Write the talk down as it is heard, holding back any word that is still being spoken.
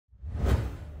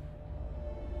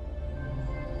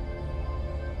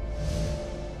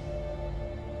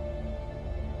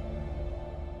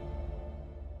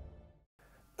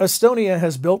Estonia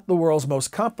has built the world's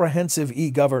most comprehensive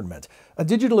e-government, a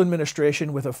digital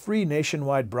administration with a free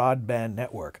nationwide broadband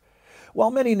network. While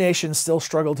many nations still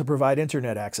struggle to provide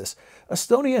internet access,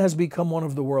 Estonia has become one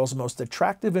of the world's most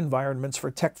attractive environments for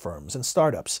tech firms and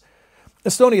startups.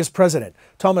 Estonia's president,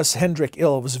 Toomas Hendrik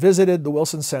Ilves, visited the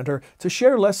Wilson Center to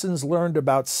share lessons learned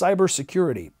about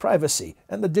cybersecurity, privacy,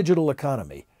 and the digital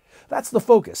economy. That's the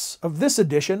focus of this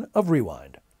edition of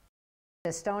Rewind.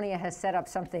 Estonia has set up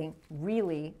something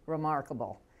really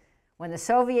remarkable. When the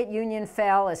Soviet Union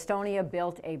fell, Estonia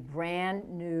built a brand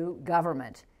new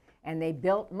government, and they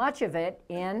built much of it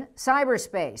in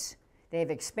cyberspace. They've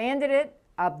expanded it,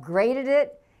 upgraded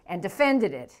it, and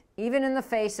defended it, even in the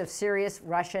face of serious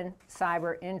Russian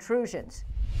cyber intrusions.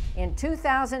 In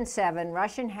 2007,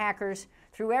 Russian hackers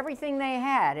threw everything they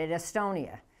had at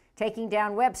Estonia, taking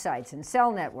down websites and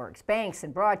cell networks, banks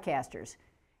and broadcasters.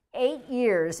 8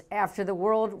 years after the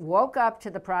world woke up to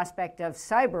the prospect of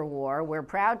cyber war, we're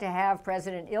proud to have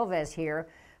President Ilves here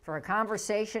for a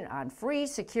conversation on free,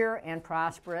 secure, and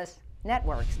prosperous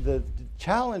networks. The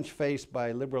challenge faced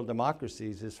by liberal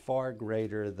democracies is far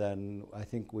greater than I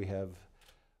think we have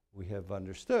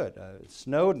understood.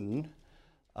 Snowden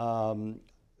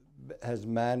has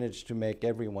managed to make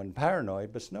everyone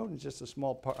paranoid, but Snowden's just a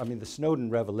small part. I mean, the Snowden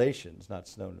revelations, not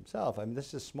Snowden himself. I mean, this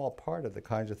is a small part of the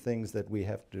kinds of things that we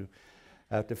have to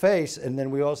face. And then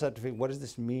we also have to think, what does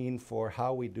this mean for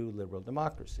how we do liberal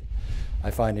democracy? I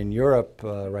find in Europe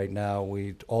right now,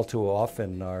 we all too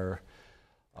often are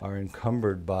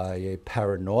encumbered by a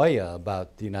paranoia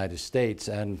about the United States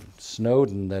and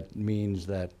Snowden. That means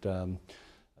that, I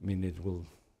mean, it will,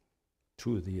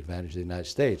 to the advantage of the United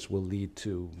States, will lead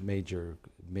to major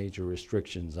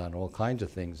restrictions on all kinds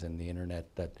of things in the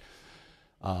internet that,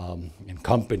 in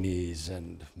companies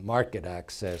and market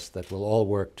access, that will all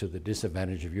work to the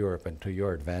disadvantage of Europe and to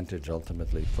your advantage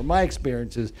ultimately. From my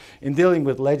experiences in dealing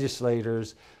with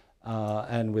legislators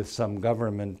and with some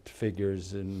government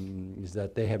figures, is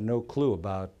that they have no clue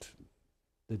about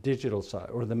the digital side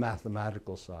or the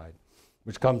mathematical side,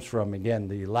 which comes from, again,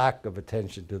 the lack of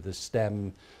attention to the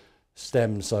STEM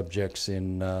subjects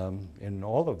in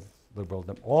all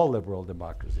liberal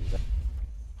democracies.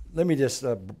 Let me just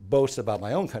boast about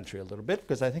my own country a little bit,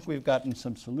 because I think we've gotten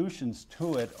some solutions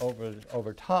to it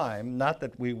over time. Not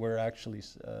that we were actually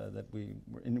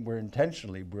were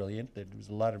intentionally brilliant. That was,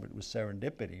 a lot of it was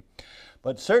serendipity,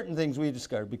 but certain things we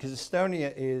discovered, because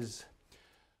Estonia is.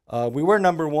 We were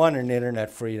 #1 in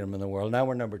internet freedom in the world. Now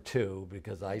we're #2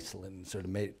 because Iceland sort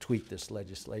of tweaked this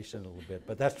legislation a little bit.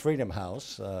 But that's Freedom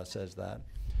House says that.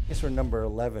 I guess we're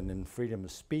 #11 in freedom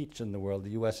of speech in the world.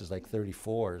 The U.S. is like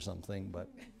 34 or something. But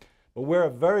we're a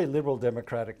very liberal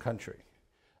democratic country.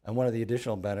 And one of the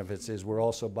additional benefits is we're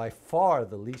also by far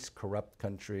the least corrupt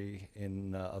country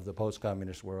of the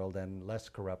post-communist world, and less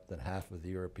corrupt than half of the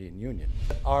European Union.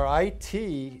 Our IT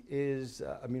is,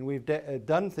 I mean, we've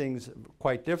done things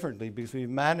quite differently, because we've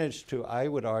managed to, I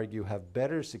would argue, have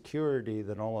better security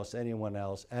than almost anyone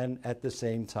else, and at the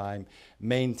same time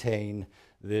maintain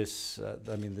this,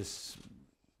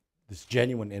 this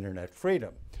genuine internet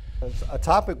freedom. A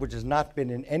topic which has not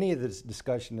been in any of this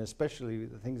discussion, especially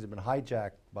the things that have been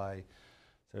hijacked by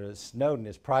sort of Snowden,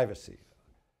 is privacy.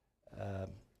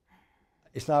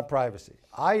 It's not privacy.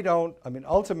 I mean,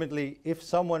 ultimately, if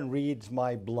someone reads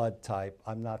my blood type,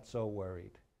 I'm not so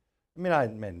worried. I mean, I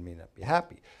may not be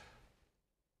happy.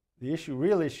 The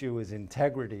real issue is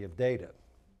integrity of data.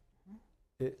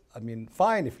 I mean,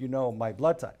 fine if you know my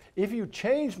blood type. If you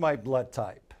change my blood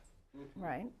type,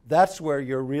 right, that's where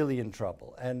you're really in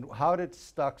trouble. And how did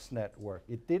Stuxnet work?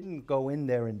 It didn't go in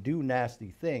there and do nasty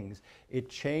things. It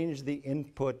changed the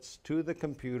inputs to the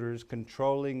computers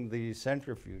controlling the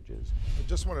centrifuges. I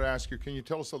just wanted to ask you, can you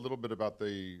tell us a little bit about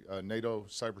the NATO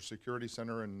Cybersecurity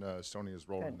Center and Estonia's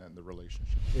role in that and the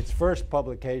relationship? Its first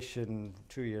publication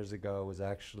 2 years ago was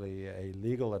actually a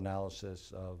legal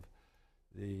analysis of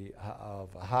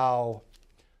how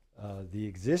the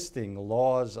existing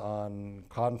laws on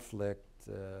conflict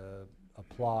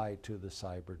apply to the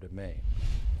cyber domain.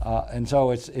 And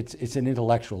so it's an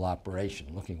intellectual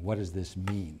operation, looking what does this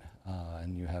mean?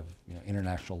 And you have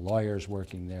international lawyers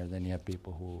working there, then you have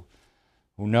people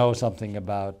who know something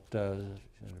about the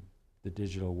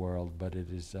digital world, but it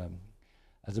is,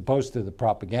 as opposed to the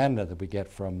propaganda that we get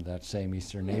from that same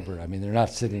Eastern neighbor, I mean, they're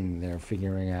not sitting there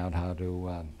figuring out how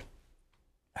to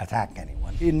attack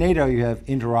anyone. In NATO, you have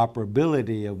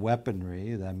interoperability of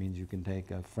weaponry. That means you can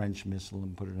take a French missile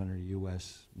and put it under a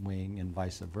U.S. wing and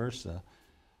vice versa.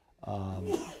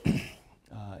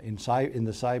 In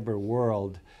the cyber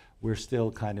world, we're still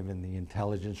kind of in the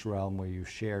intelligence realm where you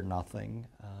share nothing.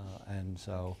 And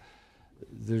so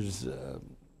there's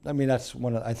I mean, I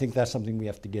think that's something we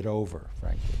have to get over,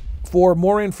 frankly. For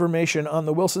more information on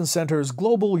the Wilson Center's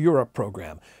Global Europe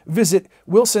program, visit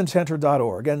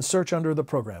wilsoncenter.org and search under the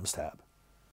Programs tab.